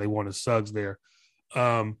talking about they wanted Suggs there.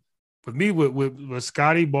 For me, with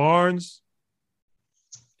Scotty Barnes,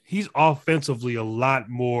 he's offensively a lot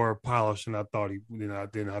more polished than I thought he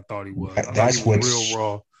was. That's what real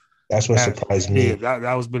raw. That's what surprised me. Yeah,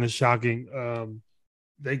 that was been a shocking.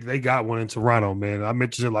 They got one in Toronto, man. I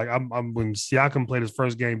mentioned it I'm when Siakam played his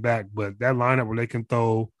first game back, but that lineup where they can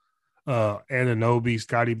throw Anunoby,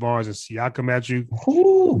 Scotty Barnes, and Siakam at you.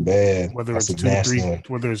 Ooh, man. Whether That's it's 2-3,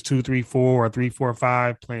 whether it's 2-3-4 or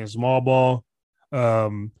 3-4-5, playing small ball.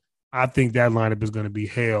 I think that lineup is going to be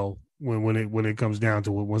hell when it comes down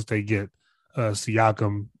to it once they get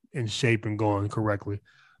Siakam in shape and going correctly.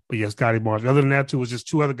 But yeah, Scotty Barnes. Other than that, too, was just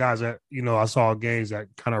two other guys that I saw games that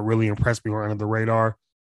kind of really impressed me, were under the radar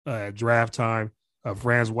at draft time.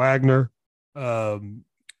 Franz Wagner,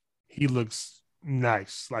 he looks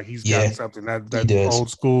nice. Like he's got something that old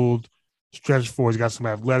school stretch for. He's got some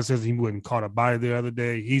athleticism. He went and caught a body the other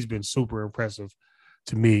day. He's been super impressive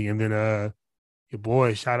to me. And then your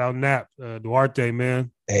boy, shout out Nap, Duarte,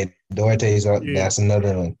 man. Hey, Duarte's that's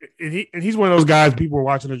another one. And he's one of those guys people were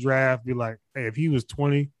watching the draft be like, hey, if he was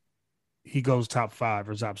 20, he goes top 5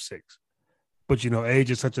 or top 6. But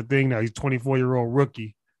age is such a thing now. He's 24-year-old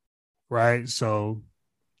rookie, right? So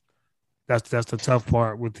that's the tough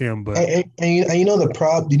part with him. But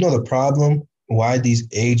the problem why these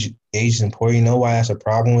age is important. You know why that's a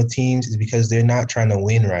problem with teams is because they're not trying to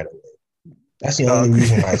win right away. That's the only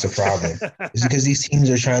reason why it's a problem. It's because these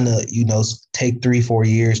teams are trying to, take 3-4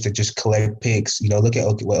 years to just collect picks. Look at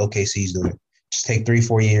what OKC's doing. Just take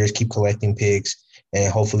 3-4 years, keep collecting picks,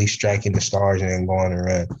 and hopefully striking the stars and then go on and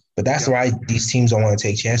run. But that's why these teams don't want to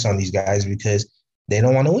take chances on these guys, because they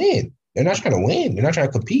don't want to win. They're not trying to win. They're not trying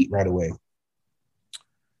to compete right away.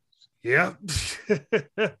 Yeah.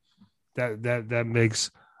 that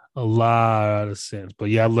makes a lot of sense.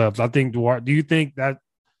 But yeah, I think Duarte, do you think that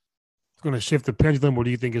going to shift the pendulum, or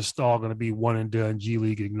do you think it's all going to be one and done G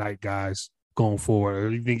League Ignite guys going forward? Or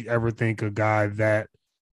do you think a guy that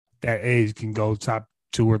age can go top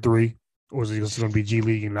 2 or 3, or is it just going to be G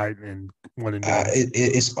League Ignite and one and done?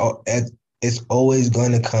 It's always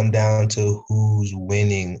going to come down to who's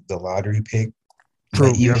winning the lottery pick. True.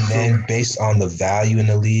 But even then, based on the value in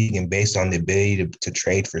the league and based on the ability to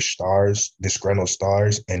trade for stars, disgruntled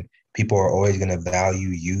stars, and people are always going to value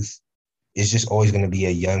youth. It's just always going to be a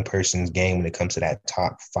young person's game when it comes to that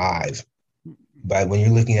top 5. But when you're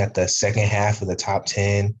looking at the second half of the top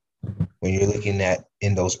 10, when you're looking at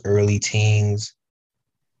in those early teens,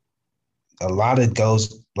 a lot of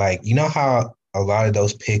those, how a lot of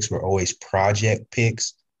those picks were always project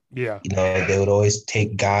picks? Yeah. They would always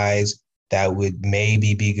take guys that would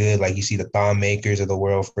maybe be good. Like you see the Thon Makers of the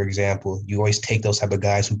world, for example. You always take those type of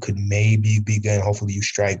guys who could maybe be good, and hopefully you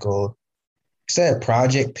strike gold. Instead of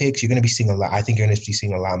project picks, you're going to be seeing a lot. I think you're going to be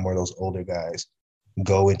seeing a lot more of those older guys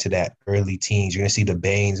go into that early teens. You're going to see the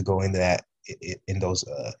Baines go into that in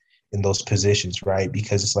those positions, right?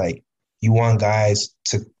 Because it's like you want guys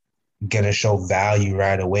to get to show value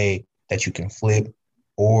right away that you can flip,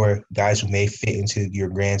 or guys who may fit into your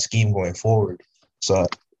grand scheme going forward. So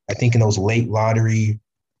I think in those late lottery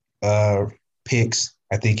picks,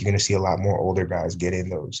 I think you're going to see a lot more older guys get in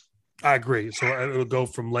those. I agree. So it'll go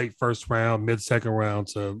from late first round, mid second round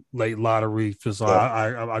to late lottery. So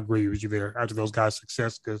I agree with you there. After those guys'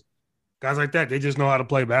 success, because guys like that, they just know how to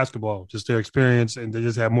play basketball, just their experience, and they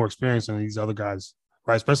just have more experience than these other guys,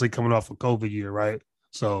 right? Especially coming off a COVID year, right?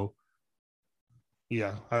 So,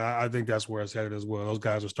 yeah, I think that's where it's headed as well. Those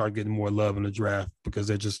guys will start getting more love in the draft because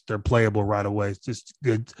they're playable right away. It's just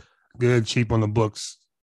good, cheap on the books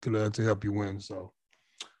to help you win. So.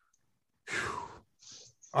 Whew.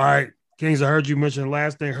 All right, Kings, I heard you mention the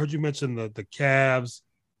last thing. I heard you mention the Cavs,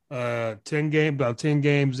 10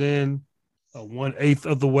 games in, 1/8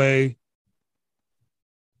 of the way.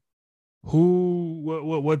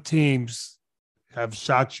 What teams have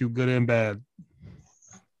shocked you, good and bad?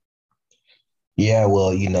 Yeah,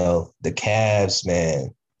 well, the Cavs,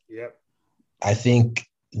 man. Yep. I think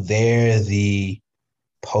they're the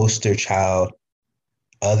poster child.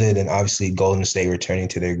 Other than obviously Golden State returning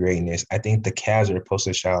to their greatness, I think the Cavs are a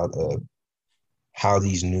poster child of how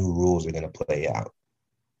these new rules are going to play out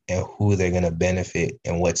and who they're going to benefit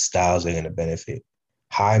and what styles they're going to benefit.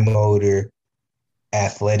 High motor,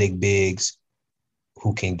 athletic bigs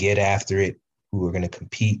who can get after it, who are going to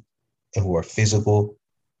compete and who are physical.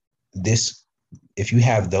 If you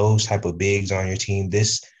have those type of bigs on your team,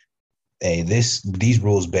 these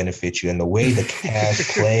rules benefit you. And the way the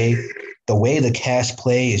Cavs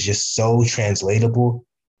play is just so translatable,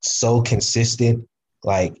 so consistent.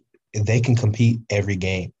 Like they can compete every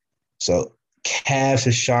game. So Cavs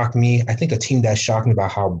has shocked me. I think a team that shocked me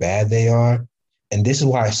about how bad they are, and this is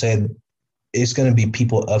why I said it's going to be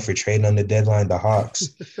people up for trading on the deadline, the Hawks.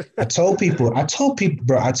 I told people,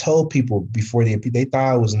 before they thought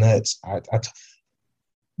I was nuts.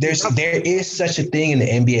 There is such a thing in the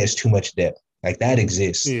NBA as too much depth. Like that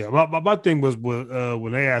exists. Yeah, my thing was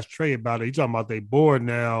when they asked Trey about it, he talking about they bored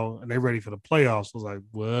now and they ready for the playoffs. I was like,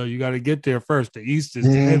 well, you got to get there first. The East is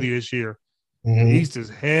heavy this year. The East is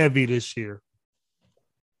heavy this year.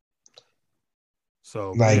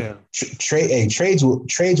 So like trades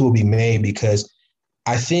will be made because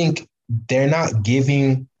I think they're not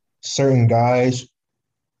giving certain guys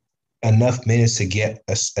enough minutes to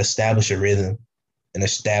establish a rhythm and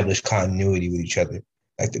establish continuity with each other.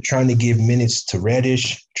 Like they're trying to give minutes to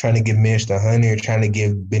Reddish, trying to give minutes to Hunter, trying to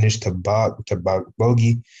give minutes to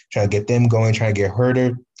Bogey, trying to get them going, trying to get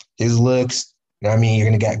Herter his looks. You know what I mean?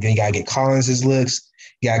 You gotta get Collins his looks.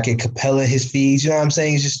 You gotta get Capella his feeds. You know what I'm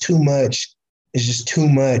saying? It's just too much. It's just too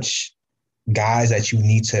much guys that you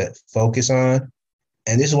need to focus on.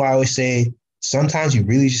 And this is why I always say sometimes you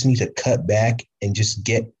really just need to cut back and just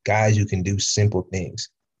get guys who can do simple things.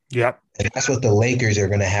 Yep. And that's what the Lakers are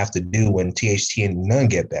going to have to do when THT and Nunn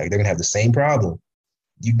get back. They're going to have the same problem.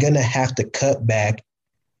 You're going to have to cut back,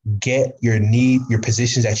 get your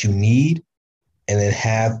positions that you need, and then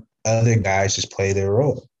have other guys just play their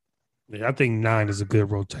role. Yeah, I think 9 is a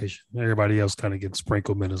good rotation. Everybody else kind of gets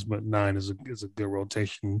sprinkled minutes, but 9 is a good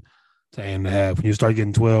rotation to aim to have. When you start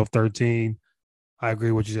getting 12, 13, I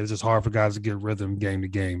agree with you. It's just hard for guys to get rhythm game to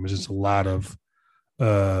game. It's just a lot of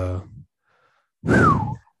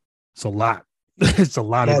it's a lot. It's a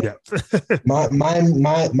lot of depth.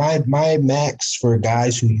 my max for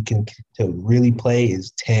guys who you can to really play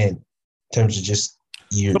is 10 in terms of just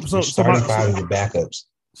your starting five and your backups.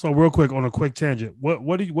 So real quick on a quick tangent,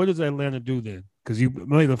 what does Atlanta do then? Because you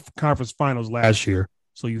made the conference finals last year,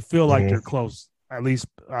 so you feel like they're close. At least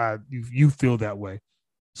you feel that way.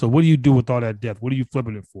 So what do you do with all that depth? What are you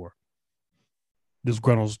flipping it for?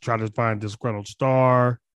 Try to find disgruntled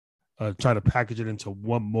star, try to package it into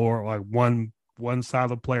one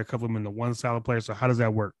solid player, cover them into one solid player. So how does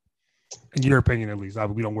that work? In your opinion, at least.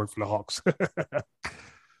 We don't work for the Hawks.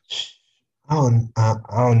 I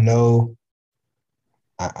don't know.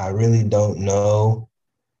 I really don't know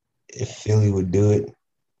if Philly would do it,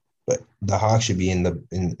 but the Hawks should be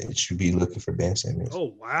should be looking for Ben Simmons.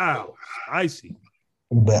 Oh wow, I see.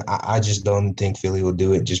 But I just don't think Philly will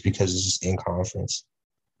do it just because it's just in conference.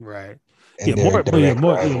 Right. And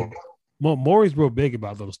Maury's real big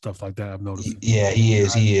about those stuff like that. I've noticed. Yeah, he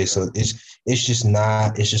is. So it's just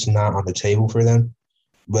not on the table for them.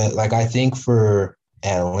 But like I think for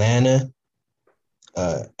Atlanta.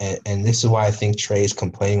 And this is why I think Trey is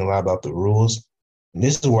complaining a lot about the rules. And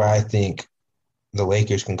this is where I think the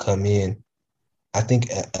Lakers can come in. I think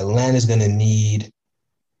Atlanta's going to need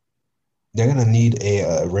 – they're going to need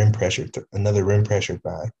a rim pressure – another rim pressure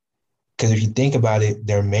guy. Because if you think about it,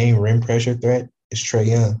 their main rim pressure threat is Trae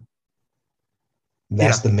Young.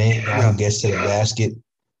 That's the main guy who gets to the basket,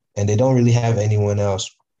 and they don't really have anyone else.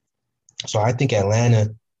 So I think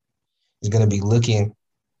Atlanta is going to be looking –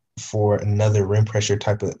 for another rim pressure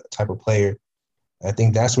type of player. I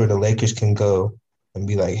think that's where the Lakers can go and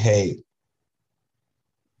be like, hey,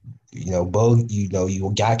 you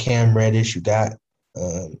got Cam Reddish, you got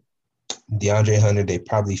DeAndre Hunter. They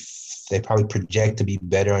probably project to be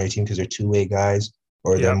better on your team because they're two-way guys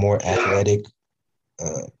or they're more athletic.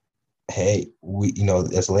 Hey,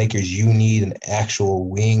 as Lakers, you need an actual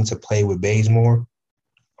wing to play with Bazemore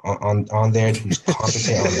on there who's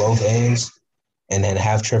competent on both ends. And then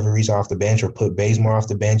have Trevor Ariza off the bench or put Bazemore off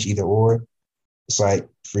the bench, either or. It's like,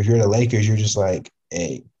 for here the Lakers, you're just like,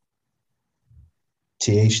 hey,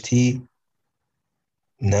 THT,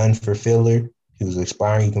 none for filler. He was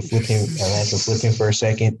expiring. You can flip him. Atlanta can flip him for a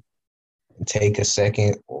second and take a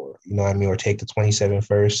second or take the 27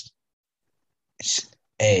 first.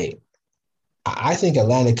 Hey, I think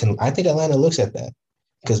Atlanta looks at that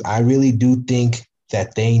because I really do think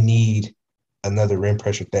that they need another rim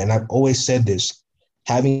pressure thing. And I've always said this,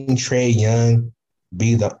 having Trae Young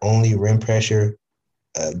be the only rim pressure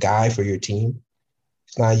guy for your team,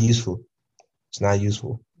 it's not useful. It's not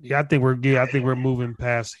useful. Yeah, I think we're moving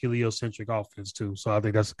past heliocentric offense too. So I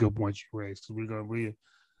think that's a good point you raised. Because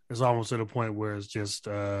it's almost to the point where it's just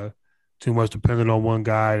too much dependent on one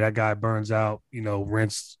guy. That guy burns out,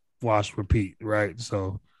 rinse, wash, repeat, right?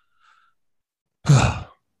 So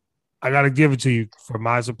I got to give it to you for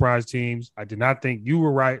my surprise teams. I did not think you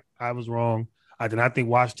were right. I was wrong. I did not think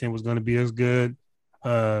Washington was going to be as good,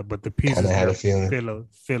 but the pieces had a feeling.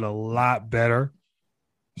 feel a lot better.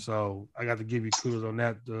 So I got to give you kudos on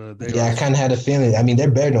that. I kind of had a feeling. I mean,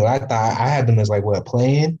 they're better than what I thought. I had them as like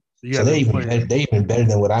playing. Yeah, so they're even better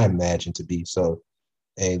than what I imagined to be. So,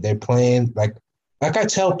 hey, they're playing like I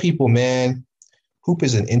tell people, man, hoop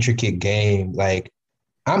is an intricate game. Like,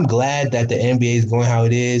 I'm glad that the NBA is going how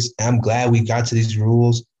it is. I'm glad we got to these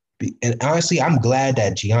rules. And honestly, I'm glad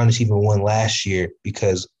that Giannis even won last year,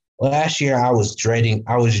 because last year I was dreading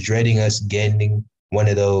us getting one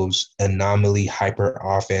of those anomaly hyper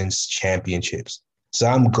offense championships. So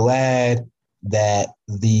I'm glad that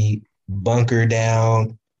the bunker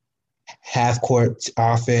down, half court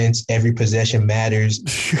offense, every possession matters,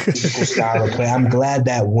 physical style of play. I'm glad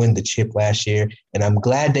that won the chip last year, and I'm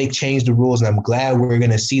glad they changed the rules, and I'm glad we're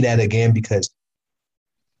going to see that again, because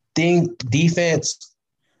defense,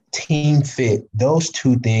 team fit, those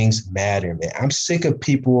two things matter, man. I'm sick of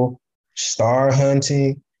people star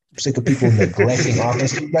hunting. I'm sick of people neglecting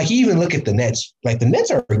offense. Like, you even look at the Nets. Like, the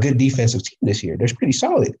Nets are a good defensive team this year. They're pretty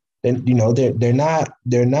solid. They're not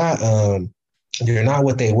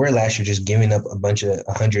what they were last year, just giving up a bunch of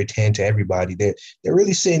 110 to everybody. They're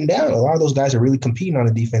really sitting down. A lot of those guys are really competing on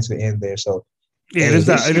the defensive end there. So yeah, it's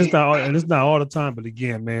not all the time. But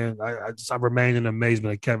again, man, I remain in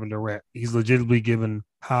amazement at Kevin Durant. He's legitimately given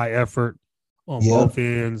high effort on both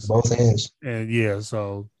ends. Both ends. And yeah,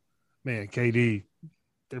 so man, KD,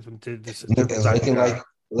 different.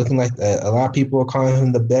 Looking like a lot of people are calling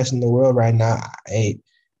him the best in the world right now. Hey,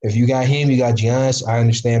 if you got him, you got Giannis. I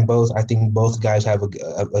understand both. I think both guys have a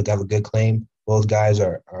good claim. Both guys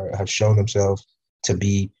have shown themselves to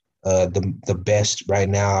be the best right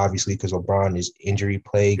now, obviously, because LeBron is injury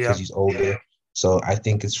plagued because he's older. So I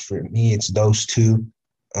think it's those two.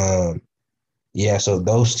 So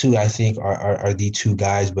those two I think are the two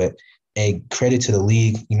guys. But hey, credit to the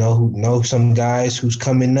league. You know who know some guys who's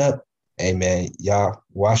coming up. Hey man, y'all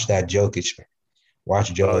watch that Jokic.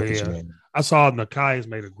 Watch Jokic, man. I saw Nakai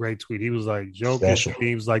made a great tweet. He was like, Jokic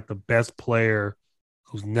seems like the best player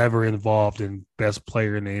who's never involved in best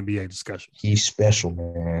player in the NBA discussion. He's special,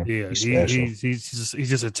 man. Yeah, he's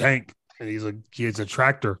just a tank, and he's a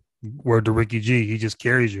tractor. Word to Ricky G, he just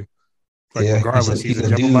carries you. Like, regardless, he's a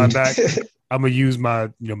jump on my back. I'm gonna use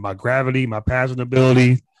my my gravity, my passing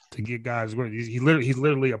ability to get guys. He's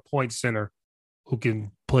literally a point center who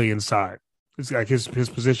can play inside. It's like his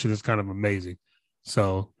position is kind of amazing.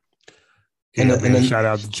 So. Yeah, and then shout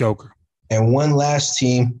out to Joker. And one last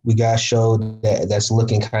team we got showed that's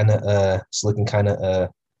looking kind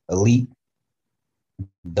of elite.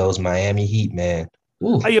 Those Miami Heat, man.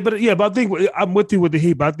 But I think I'm with you with the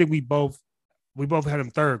Heat. But I think we both had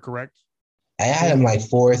them third, correct? I had them like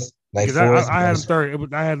fourth. I had them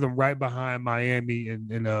third. I had them right behind Miami and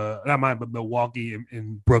not Miami, but Milwaukee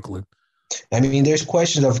and Brooklyn. I mean, there's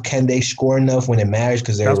questions of can they score enough when it matters,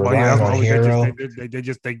 because they're relying on Hero.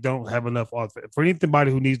 They don't have enough offense. For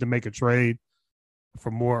anybody who needs to make a trade for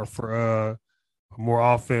more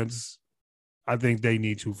offense, I think they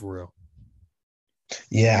need to, for real.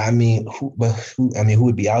 Yeah, I mean, who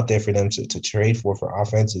would be out there for them to trade for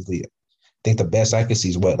offensively? I think the best I could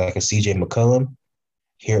see is like a CJ McCollum,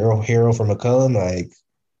 Hero for McCollum, like.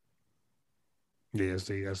 Yeah,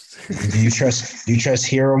 see, that's. Do you trust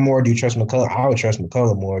Hero more? Do you trust McCollum? I would trust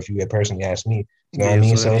McCollum more if you had personally asked me. You know what I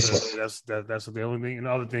mean? So that's the only thing. And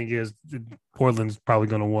the other thing is, Portland's probably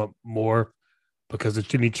going to want more, because the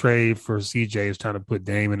any trade for CJ is trying to put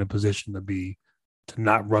Dame in a position to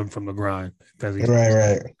not run from the grind.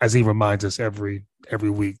 Right. As he reminds us every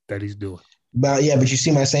week that he's doing. But you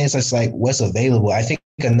see my saying, so it's like what's available. I think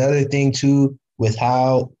another thing too, with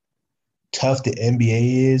how tough the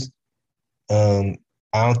NBA is. I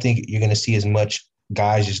don't think you're going to see as much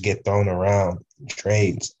guys just get thrown around in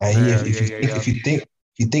trades. If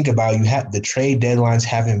you think about it, the trade deadlines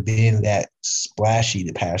haven't been that splashy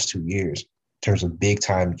the past 2 years in terms of big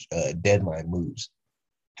time deadline moves.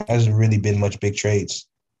 Hasn't really been much big trades.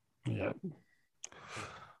 Yeah.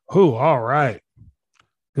 All right.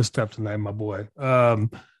 Good stuff tonight, my boy.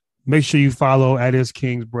 Make sure you follow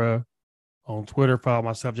 @iskingsbruh on Twitter. Follow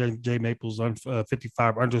myself, J Maples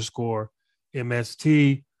 55 _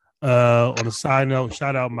 MST. On a side note,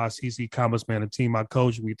 shout out my CC Commerce, man, the team I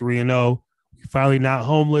coach. We 3-0. We finally not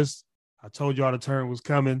homeless. I told y'all the turn was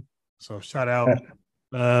coming. So shout out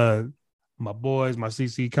my boys, my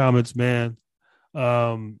CC Comets, man.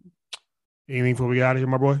 Anything before we get out of here,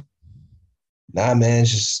 my boy? Nah, man.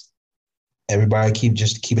 Just everybody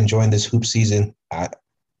keep enjoying this hoop season.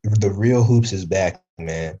 The real hoops is back,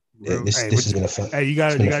 man. This has been a fun. Hey, we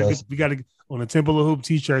got to on the Temple of Hoop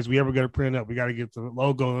t-shirts we ever got to print up. We got to get the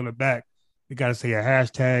logo on the back. We got to say a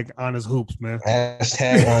hashtag Honest Hoops, man.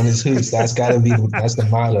 Hashtag Honest Hoops. That's got to be that's the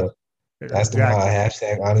motto. That's the one.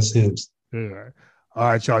 Hashtag honest hoops. Yeah. All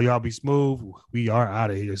right, y'all. Y'all be smooth. We are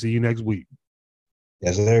out of here. See you next week.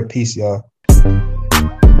 Yes, sir. Peace, y'all.